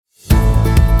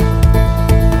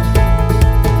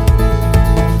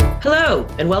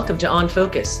and welcome to On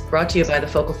Focus, brought to you by the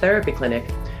Focal Therapy Clinic,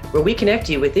 where we connect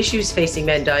you with issues facing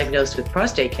men diagnosed with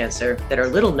prostate cancer that are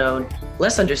little known,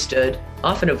 less understood,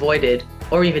 often avoided,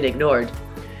 or even ignored.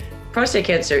 Prostate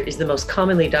cancer is the most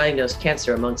commonly diagnosed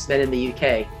cancer amongst men in the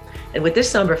UK, and with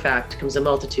this somber fact comes a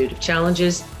multitude of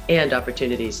challenges and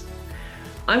opportunities.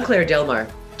 I'm Claire Delmar.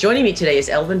 Joining me today is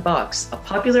Elvin Box, a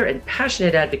popular and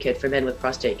passionate advocate for men with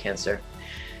prostate cancer.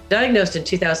 Diagnosed in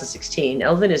 2016,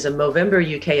 Elvin is a Movember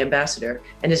UK ambassador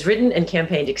and has written and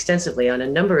campaigned extensively on a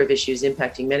number of issues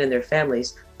impacting men and their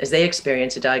families as they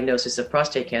experience a diagnosis of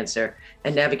prostate cancer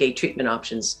and navigate treatment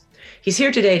options. He's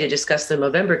here today to discuss the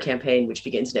Movember campaign, which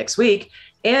begins next week,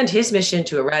 and his mission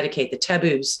to eradicate the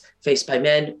taboos faced by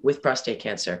men with prostate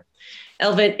cancer.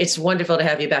 Elvin, it's wonderful to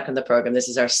have you back on the program. This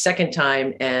is our second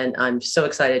time, and I'm so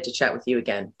excited to chat with you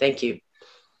again. Thank you.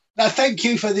 No, thank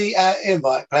you for the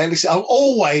invite, Claire. Listen, I'll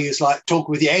always like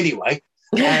talking with you anyway.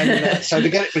 And so to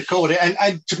get it recorded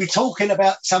and to be talking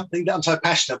about something that I'm so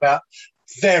passionate about,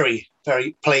 very,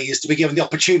 very pleased to be given the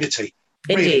opportunity.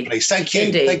 Indeed. Really pleased. Thank you.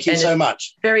 Indeed. Thank you so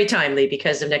much. Very timely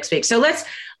because of next week. So let's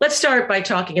start by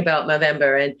talking about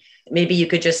Movember, and maybe you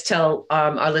could just tell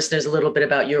our listeners a little bit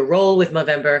about your role with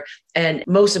Movember and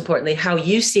most importantly, how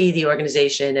you see the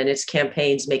organization and its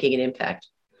campaigns making an impact.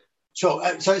 Sure.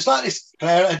 So it's like this,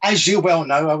 Claire. As you well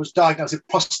know, I was diagnosed with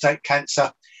prostate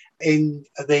cancer in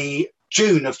the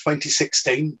June of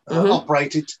 2016,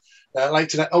 operated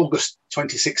later that August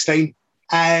 2016.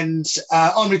 And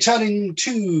on returning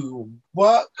to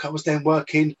work, I was then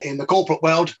working in the corporate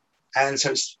world. And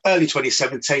so it's early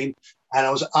 2017. And I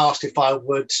was asked if I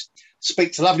would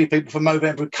speak to lovely people from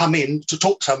Movember who come in to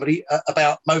talk to somebody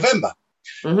about Movember.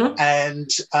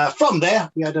 And from there,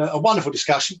 we had a wonderful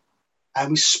discussion.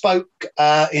 And we spoke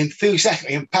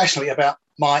enthusiastically and passionately about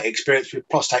my experience with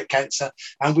prostate cancer.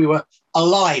 And we were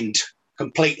aligned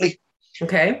completely.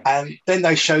 Okay. And then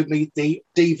they showed me the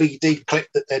DVD clip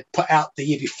that they'd put out the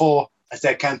year before as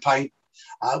their campaign,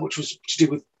 which was to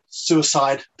do with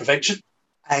suicide prevention.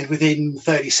 And within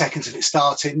 30 seconds of it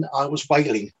starting, I was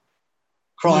wailing,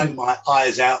 crying my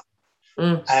eyes out.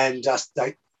 And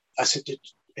I said,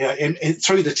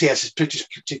 through the tears, please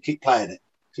just keep playing it.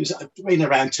 It was been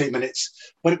around 2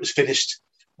 minutes. When it was finished,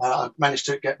 I managed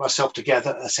to get myself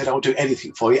together. I said, I'll do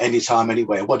anything for you, anytime,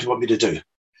 anywhere. What do you want me to do?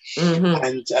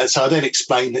 And so I then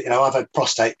explained that, I've had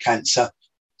prostate cancer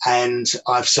and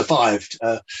I've survived.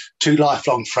 2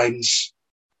 lifelong friends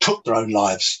took their own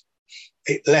lives.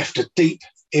 It left a deep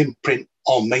imprint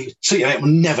on me. So, it will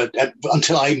never,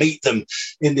 until I meet them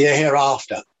in the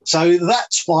hereafter. So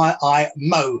that's why I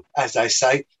mow, as they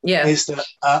say, is that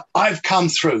I've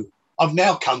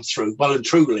now come through well and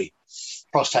truly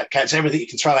prostate cancer, everything you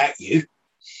can throw at you.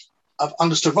 I've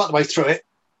understood right the way through it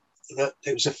that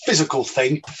it was a physical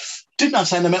thing. Didn't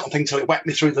understand the mental thing until it whacked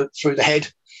me through the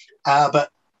head. But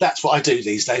that's what I do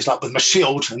these days. Like with my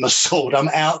shield and my sword, I'm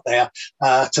out there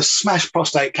to smash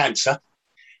prostate cancer.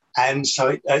 And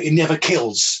so it never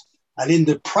kills. And in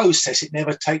the process, it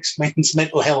never takes men's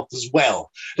mental health as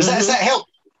well. Does that help,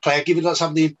 Claire? Give you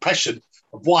some of the impression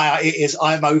of why it is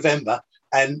I'm Movember.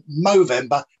 And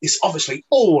Movember is obviously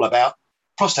all about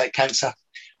prostate cancer,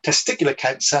 testicular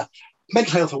cancer,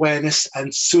 mental health awareness,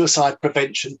 and suicide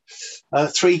prevention.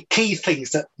 3 key things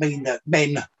that mean that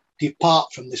men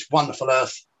depart from this wonderful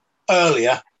earth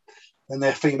earlier than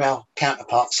their female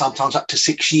counterparts, sometimes up to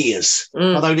 6 years.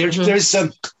 Although there is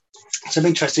some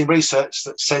interesting research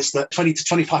that says that 20 to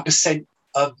 25%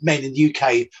 of men in the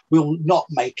UK will not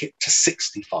make it to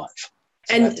 65.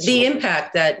 And the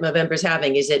impact that Movember is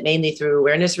having, is it mainly through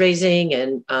awareness raising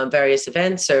and various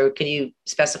events, or can you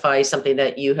specify something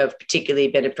that you have particularly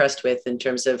been impressed with in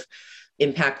terms of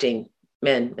impacting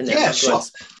men and their loved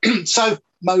ones? Sure. So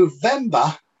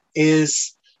Movember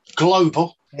is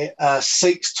global. It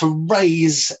seeks to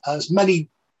raise as many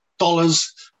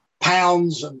dollars,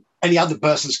 pounds, and any other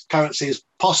person's currency as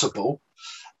possible.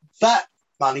 That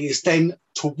money is then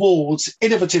towards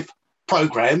innovative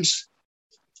programs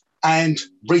and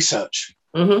research,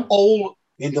 all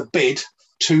in the bid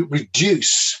to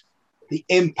reduce the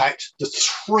impact the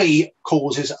 3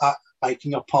 causes are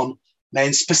making upon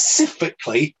men,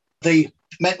 specifically the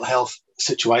mental health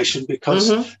situation, because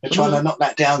they're trying to knock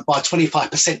that down by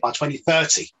 25% by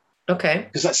 2030. Okay.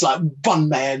 Because that's like 1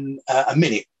 man a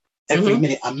minute. Every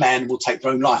minute a man will take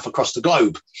their own life across the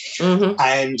globe.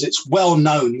 And it's well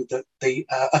known that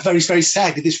very, very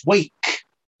sadly this week,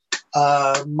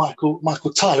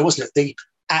 Michael Tyler, wasn't it?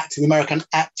 The American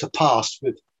actor passed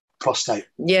with prostate.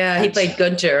 Yeah, he played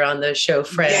Gunter on the show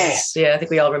Friends. Yeah, I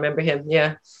think we all remember him.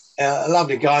 Yeah. A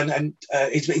lovely guy. And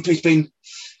he's been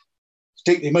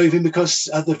deeply moving because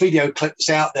the video clips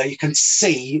out there, you can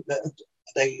see that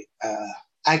the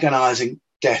agonizing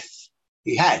death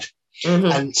he had.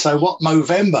 Mm-hmm. And so what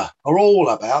Movember are all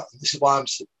about, and this is why I'm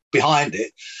behind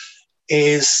it,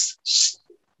 is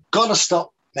got to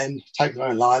stop men taking their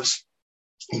own lives,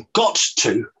 and got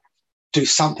to do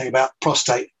something about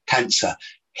prostate cancer.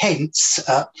 Hence,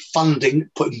 funding,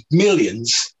 putting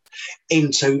millions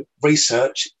into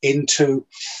research into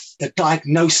the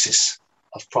diagnosis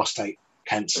of prostate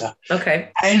cancer. Okay.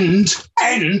 And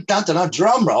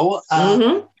drum roll,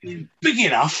 big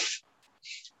enough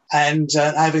and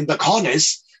having the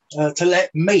cojones to let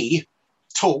me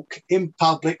talk in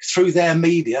public through their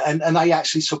media, and they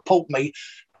actually support me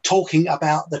talking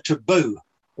about the taboo.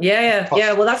 Yeah.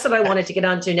 Well, that's what I wanted to get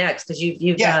onto next, because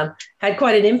you've had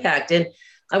quite an impact, and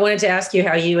I wanted to ask you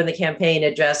how you and the campaign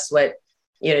address what,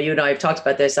 you and I have talked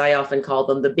about this. I often call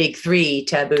them the big three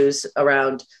taboos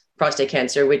around prostate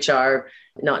cancer, which are,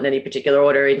 not in any particular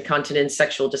order, incontinence,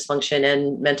 sexual dysfunction,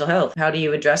 and mental health. How do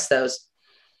you address those?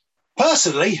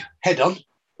 Personally, head on.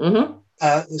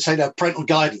 Say no parental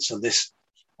guidance on this.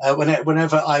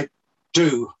 Whenever I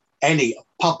do any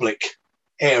public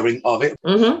airing of it,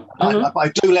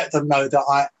 I do let them know that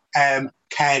I am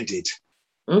candid.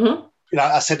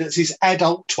 I said it's this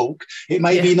adult talk. It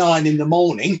may be 9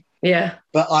 a.m,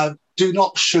 but I do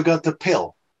not sugar the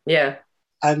pill.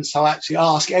 And so I actually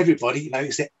ask everybody,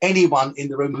 is there anyone in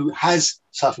the room who has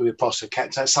suffered with prostate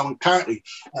cancer, someone currently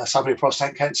suffering with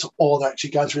prostate cancer, or they're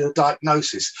actually going through the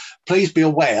diagnosis? Please be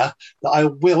aware that I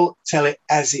will tell it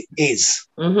as it is.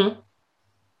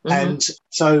 And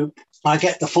so I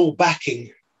get the full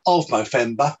backing of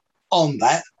Movember on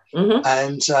that.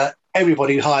 And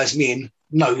everybody who hires me in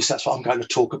knows that's what I'm going to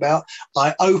talk about.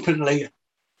 I openly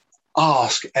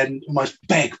ask and almost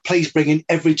beg, please bring in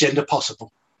every gender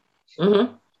possible.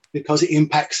 Because it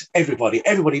impacts everybody.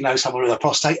 Everybody knows someone with a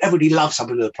prostate. Everybody loves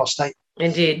someone with a prostate.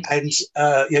 Indeed. And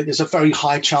there's a very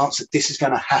high chance that this is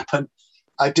going to happen.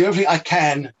 I do everything I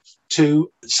can to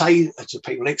say to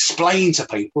people, explain to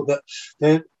people that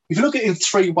if you look at it in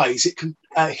 3 ways, it can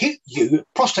hit you.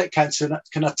 Prostate cancer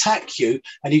can attack you,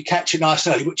 and you catch it nice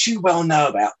and early, which you well know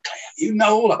about, Claire. You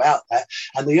know all about that.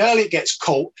 And the earlier it gets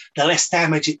caught, the less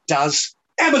damage it does.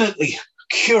 Eminently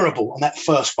curable on that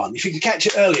first one. If you can catch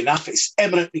it early enough, it's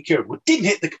eminently curable. It didn't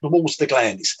hit the walls of the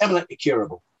gland. It's eminently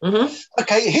curable.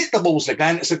 Okay, it hit the walls of the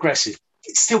gland. It's aggressive.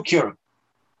 It's still curable.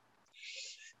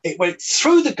 It went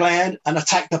through the gland and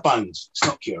attacked the bones. It's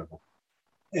not curable.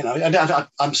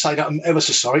 I'm saying I'm ever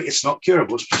so sorry. It's not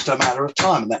curable. It's just a matter of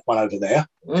time. And that one over there.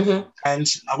 And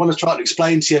I want to try to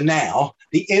explain to you now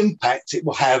the impact it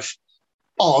will have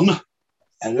on.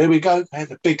 And there we go.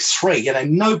 The big 3, and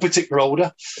in no particular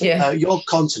order. Your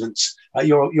continence,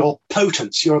 your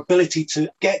potence, your ability to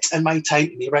get and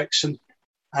maintain an erection,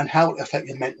 and how it affects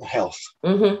your mental health.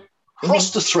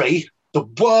 Across the 3, the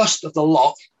worst of the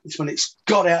lot is when it's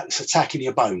got out, it's attacking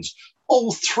your bones.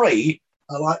 All 3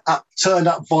 are like turned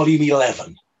up volume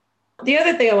 11. The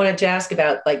other thing I wanted to ask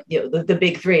about, the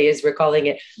big 3, as we're calling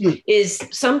it, is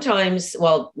sometimes,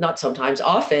 well, not sometimes,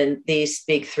 often these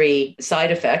big 3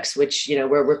 side effects, which,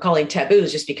 we're calling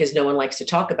taboos just because no one likes to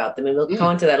talk about them. And we'll come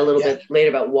on to that a little bit later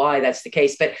about why that's the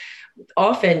case. But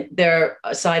often they're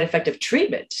a side effect of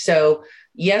treatment. So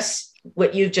yes,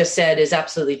 what you've just said is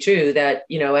absolutely true, that,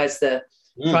 as the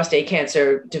prostate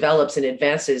cancer develops and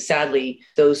advances, sadly,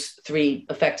 those 3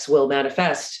 effects will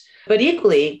manifest. But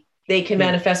equally, they can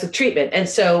manifest with treatment. And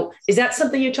so is that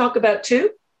something you talk about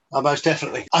too? Most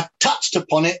definitely. I touched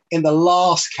upon it in the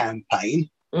last campaign.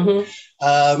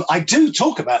 I do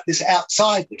talk about this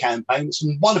outside the campaign.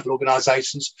 Some wonderful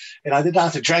organisations. They don't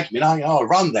have to drag me. I'll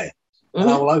run there. And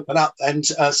I will open up. And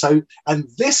and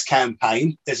this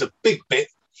campaign, there's a big bit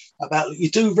about, you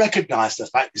do recognise the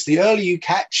fact is the earlier you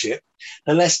catch it,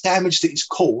 the less damage that is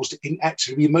caused in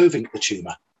actually removing the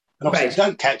tumour. And obviously, if you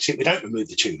don't catch it, we don't remove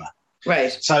the tumour.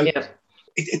 Right. So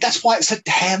that's why it's so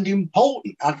damned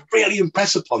important. I'd really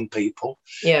impress upon people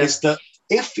is that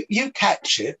if you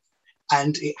catch it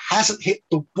and it hasn't hit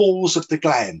the walls of the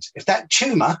gland, if that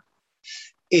tumour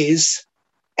is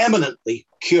eminently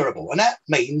curable, and that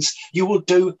means you will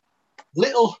do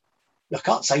little, I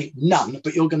can't say none,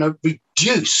 but you're going to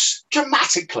reduce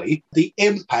dramatically the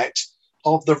impact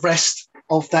of the rest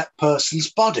of that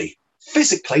person's body,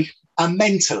 physically and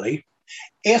mentally.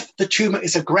 If the tumour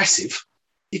is aggressive,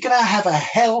 you're going to have a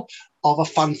hell of a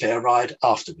funfair ride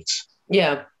afterwards.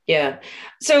 Yeah.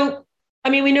 So,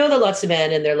 we know that lots of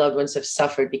men and their loved ones have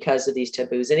suffered because of these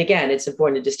taboos. And again, it's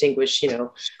important to distinguish,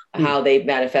 how they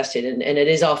manifested. And it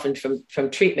is often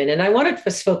from treatment. And I wanted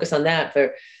to focus on that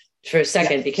for a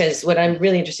second, because what I'm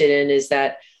really interested in is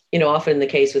that, often the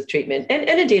case with treatment,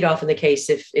 and indeed often the case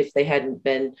if they hadn't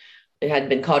been had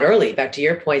been caught early, back to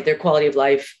your point, their quality of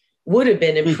life would have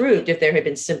been improved if there had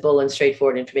been simple and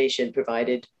straightforward information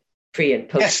provided pre and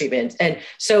post treatment. And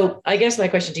so I guess my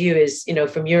question to you is,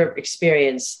 from your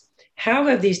experience, how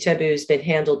have these taboos been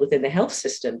handled within the health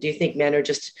system? Do you think men are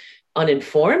just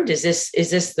uninformed? Is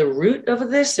this the root of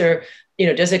this, or,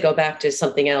 does it go back to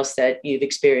something else that you've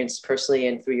experienced personally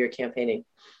and through your campaigning?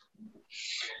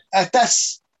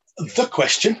 That's the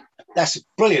question. That's a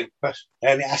brilliant question,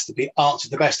 and it has to be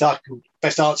answered the best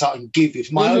answer I can give you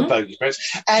from my own vogue experience.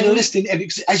 And listening, and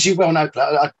as you well know,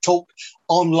 I talk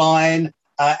online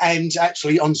and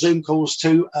actually on Zoom calls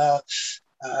to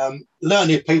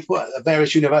learning people at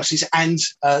various universities and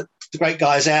the great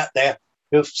guys out there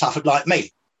who have suffered like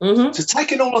me. So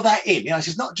taking all of that in,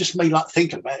 it's not just me like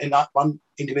thinking about it in like one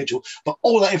individual, but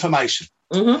all that information.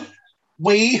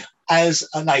 We, as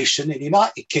a nation in the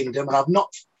United Kingdom, and I've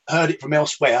not heard it from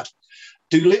elsewhere,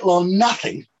 do little or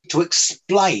nothing to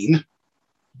explain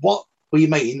what we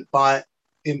mean by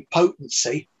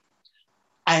impotency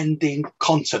and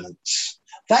incontinence.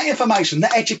 That information,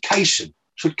 that education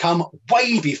should come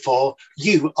way before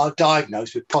you are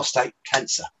diagnosed with prostate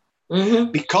cancer.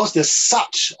 Because there's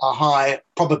such a high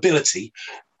probability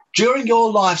during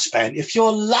your lifespan, if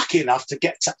you're lucky enough to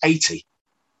get to 80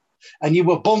 and you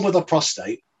were born with a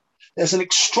prostate, there's an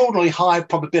extraordinarily high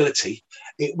probability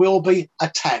it will be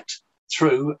attacked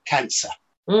through cancer.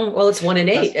 Well, it's 1 in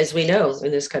 8, as we know,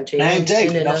 in this country.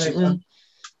 Indeed.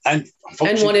 And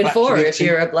 1 in 4 if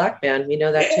you're a black man. We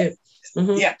know that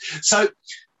too. Yeah. So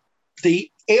the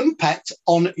impact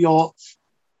on your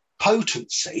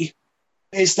potency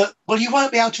is that, you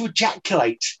won't be able to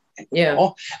ejaculate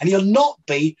anymore, and you'll not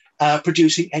be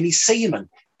producing any semen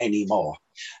anymore.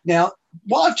 Now,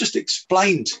 what I've just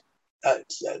explained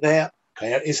there,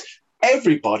 Claire, is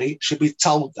everybody should be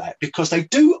told that, because they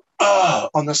do err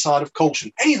on the side of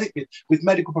caution. Anything with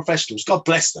medical professionals, God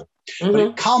bless them. When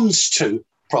it comes to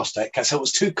prostate cancer, it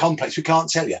was too complex, we can't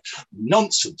tell you.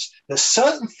 Nonsense. There's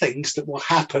certain things that will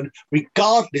happen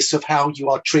regardless of how you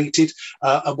are treated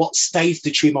and what stage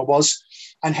the tumour was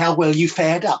and how well you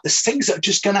fared up. There's things that are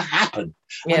just going to happen.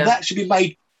 And that should be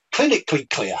made clinically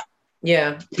clear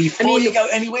before you go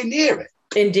anywhere near it.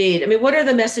 Indeed. I mean, what are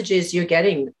the messages you're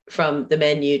getting from the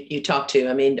men you talk to?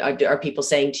 I mean, are people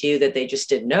saying to you that they just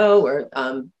didn't know, or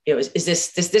is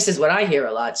this is what I hear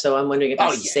a lot? So I'm wondering if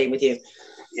that's the same with you.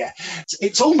 Yeah,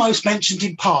 it's almost mentioned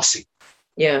in passing.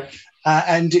 Yeah,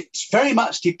 and it's very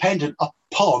much dependent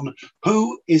upon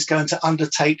who is going to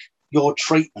undertake your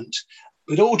treatment.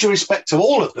 With all due respect to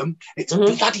all of them, it's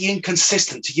bloody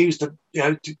inconsistent, to use the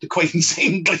Queen's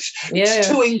English. It's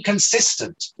too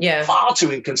inconsistent, far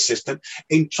too inconsistent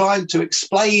in trying to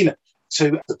explain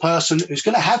to the person who's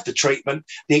going to have the treatment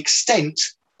the extent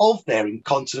of their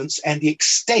incontinence and the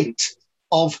extent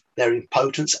of their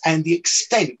impotence and the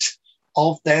extent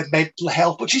of their mental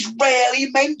health, which is rarely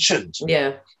mentioned.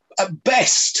 Yeah. At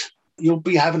best, you'll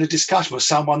be having a discussion with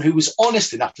someone who was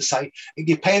honest enough to say, it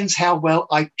depends how well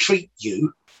I treat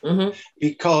you,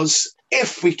 because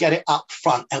if we get it up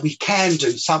front and we can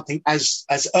do something as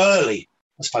early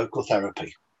as focal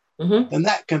therapy, then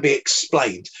that can be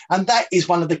explained. And that is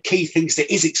one of the key things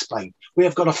that is explained. We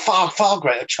have got a far, far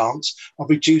greater chance of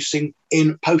reducing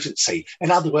impotency. In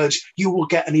other words, you will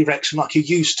get an erection like you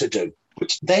used to do,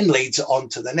 which then leads on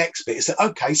to the next bit, is that,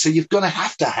 okay, so you're going to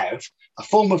have a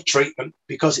form of treatment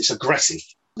because it's aggressive.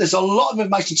 There's a lot of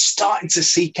information starting to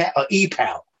seek out or eep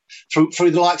out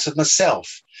through the likes of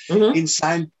myself in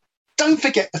saying, don't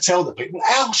forget to tell the people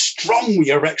how strong were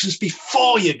your erections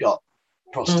before you got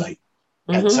prostate.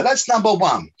 So that's number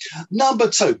one. Number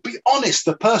two, be honest.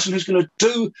 The person who's going to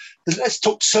do, let's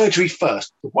talk surgery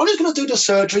first. The one who's going to do the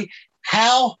surgery,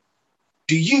 how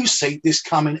do you see this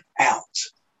coming out?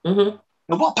 Now,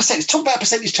 what percentage? Talk about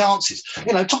percentage chances.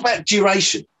 Talk about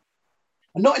duration.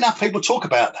 And not enough people talk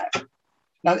about that.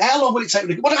 Now, how long will it take?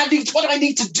 What do I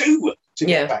need to do to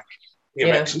get back the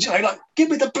erections? Give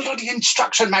me the bloody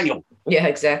instruction manual. Yeah,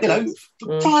 exactly.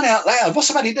 Crying out loud. What's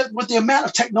the matter with the amount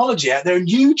of technology out there in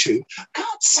YouTube?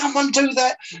 Can't someone do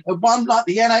that? One like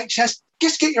the NHS,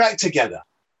 just get your act together.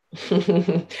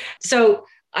 So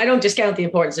I don't discount the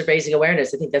importance of raising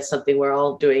awareness. I think that's something we're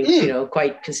all doing,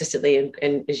 quite consistently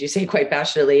and, as you say, quite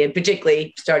passionately, and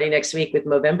particularly starting next week with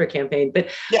Movember campaign. But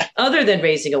other than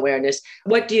raising awareness,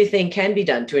 what do you think can be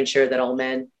done to ensure that all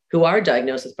men who are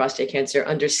diagnosed with prostate cancer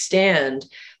understand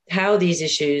how these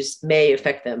issues may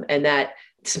affect them and that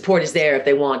support is there if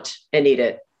they want and need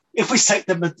it? If we take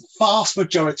the vast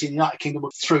majority in the United Kingdom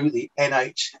through the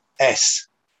NHS,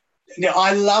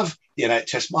 I love the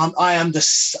NHS. I am the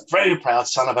very proud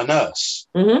son of a nurse,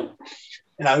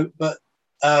 but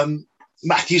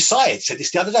Matthew Syed said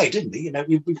this the other day, didn't he?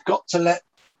 We've got to let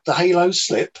the halos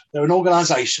slip. They're an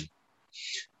organisation.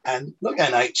 And look,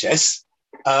 NHS,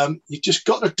 you've just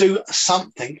got to do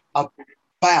something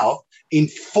about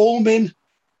informing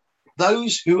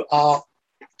those who are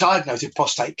diagnosed with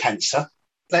prostate cancer.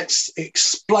 Let's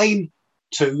explain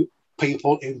to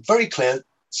people in very clear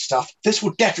stuff, this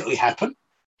will definitely happen,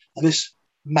 and this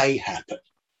may happen.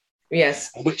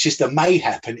 Yes. Which is the may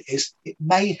happen is it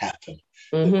may happen.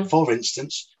 Mm-hmm. For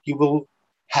instance, you will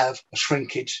have a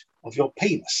shrinkage of your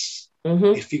penis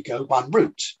if you go one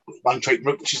treatment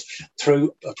route, which is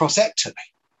through a prostatectomy.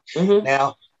 Mm-hmm.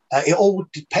 Now, it all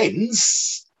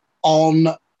depends on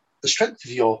the strength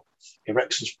of your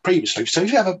erections previously. So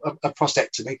if you have a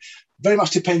prostatectomy, very much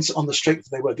depends on the strength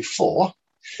they were before.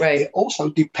 Right. It also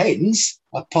depends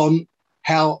upon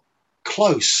how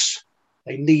close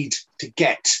they need to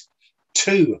get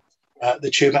to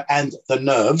the tumour and the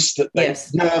nerves, that they're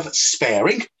nerve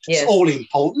sparing. Yes. It's all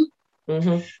important.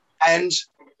 Mm-hmm. And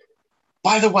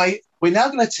by the way, we're now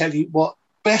going to tell you what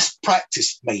best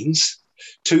practice means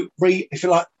to if you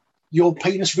like, your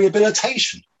penis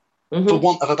rehabilitation, for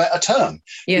want of a better term.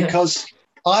 Yeah. Because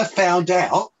I found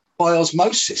out by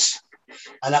osmosis,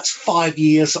 and that's 5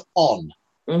 years on.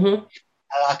 Mm-hmm. And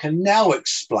I can now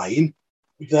explain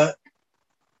that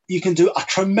you can do a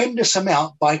tremendous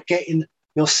amount by getting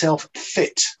yourself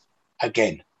fit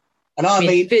again. And I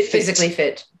mean physically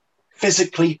fit.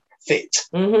 Physically fit.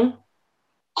 Mm-hmm.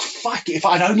 Fuck it, if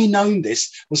I'd only known this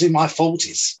was in my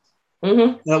 40s,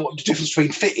 you know what the difference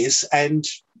between fit is. And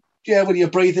when you're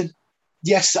breathing,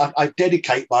 yes, I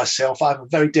dedicate myself. I have a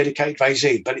very dedicated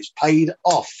regime, but it's paid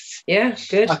off. Yeah,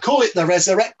 good. I call it the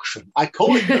resurrection.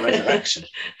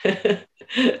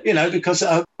 Because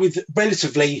with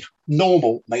relatively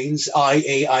normal means,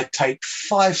 i.e. I take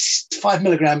 5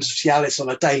 milligrams of Cialis on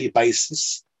a daily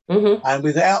basis, and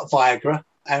without Viagra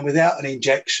and without an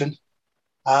injection,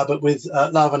 but with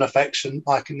love and affection,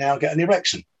 I can now get an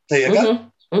erection. There you go.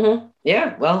 Mm-hmm.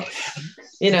 Yeah, well,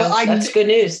 that's good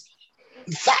news.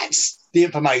 That's the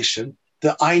information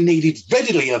that I needed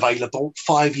readily available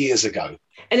 5 years ago.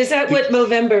 And is that what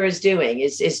Movember is doing?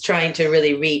 Is trying to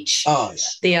really reach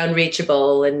the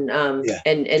unreachable and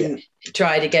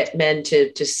try to get men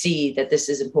to see that this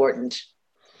is important?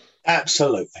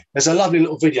 Absolutely. There's a lovely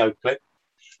little video clip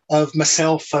of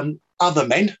myself and other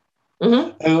men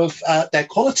who have their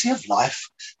quality of life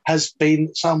has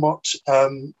been somewhat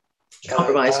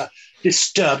compromised,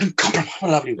 disturbed and compromised.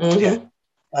 Lovely word,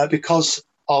 because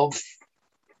of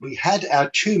we had our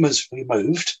tumours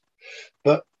removed,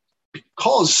 but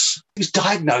because it was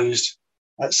diagnosed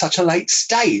at such a late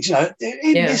stage,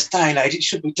 in this day and age, it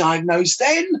should be diagnosed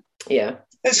then. Yeah.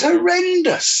 It's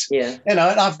horrendous. Yeah. And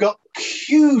I've got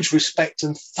huge respect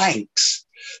and thanks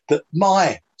that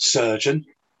my surgeon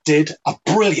did a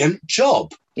brilliant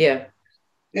job. Yeah.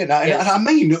 And I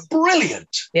mean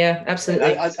brilliant. Yeah,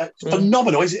 absolutely.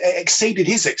 Phenomenal. It exceeded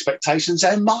his expectations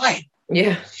and mine.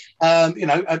 Yeah.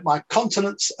 My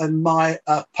continence and my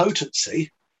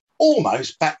potency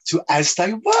almost back to as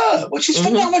they were, which is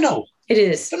phenomenal. It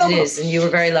is. Phenomenal. It is. And you were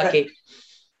very lucky.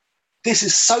 This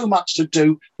is so much to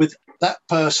do with that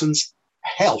person's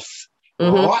health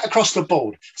right across the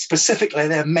board, specifically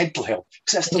their mental health.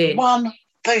 Because that's the one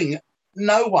thing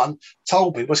no one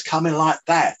told me was coming like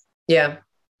that. Yeah.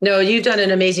 No, you've done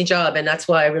an amazing job. And that's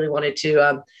why I really wanted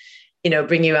to,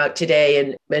 bring you out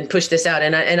today and push this out.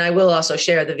 And I will also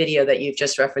share the video that you've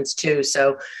just referenced too,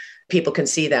 so people can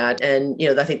see that. And,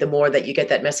 I think the more that you get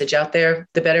that message out there,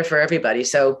 the better for everybody.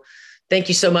 So thank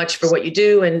you so much for what you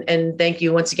do. And thank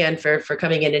you once again for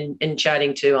coming in and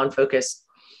chatting to On Focus.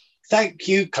 Thank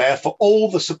you, Claire, for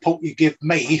all the support you give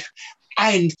me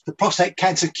and the prostate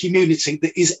cancer community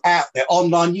that is out there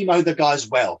online. You know the guys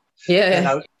well.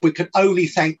 Yeah. We can only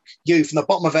thank you from the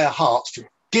bottom of our hearts for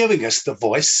giving us the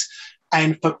voice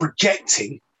and for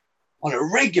projecting on a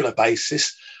regular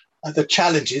basis the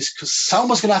challenges, because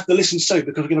someone's going to have to listen soon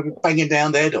because we're going to be banging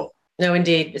down their door. No,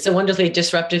 indeed. It's a wonderfully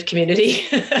disruptive community.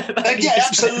 Yeah,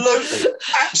 absolutely.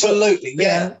 Absolutely.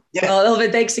 Yeah. Well,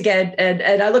 Elvin, thanks again.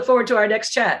 And I look forward to our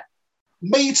next chat.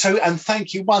 Me too. And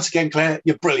thank you once again, Claire.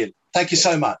 You're brilliant. Thank you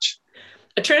so much.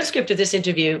 A transcript of this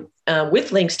interview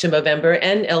with links to Movember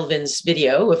and Elvin's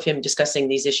video of him discussing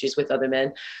these issues with other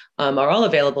men are all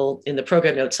available in the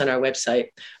program notes on our website,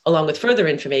 along with further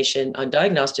information on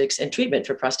diagnostics and treatment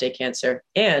for prostate cancer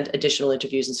and additional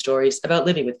interviews and stories about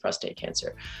living with prostate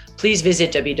cancer. Please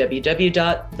visit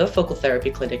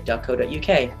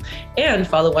www.thefocaltherapyclinic.co.uk and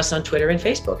follow us on Twitter and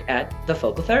Facebook at The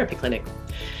Focal Therapy Clinic.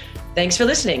 Thanks for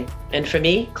listening. And for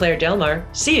me, Claire Delmar,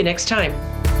 see you next time.